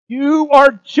You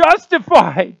are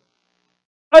justified.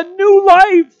 A new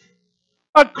life.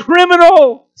 A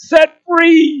criminal set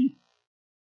free.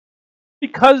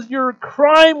 Because your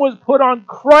crime was put on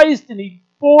Christ and He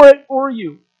bore it for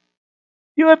you.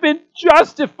 You have been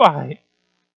justified.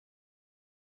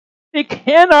 It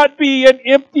cannot be an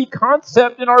empty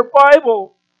concept in our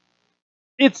Bible.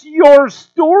 It's your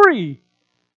story.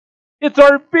 It's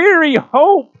our very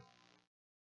hope.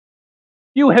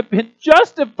 You have been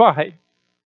justified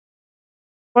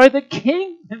by the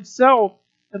King Himself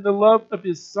and the love of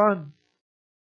His Son.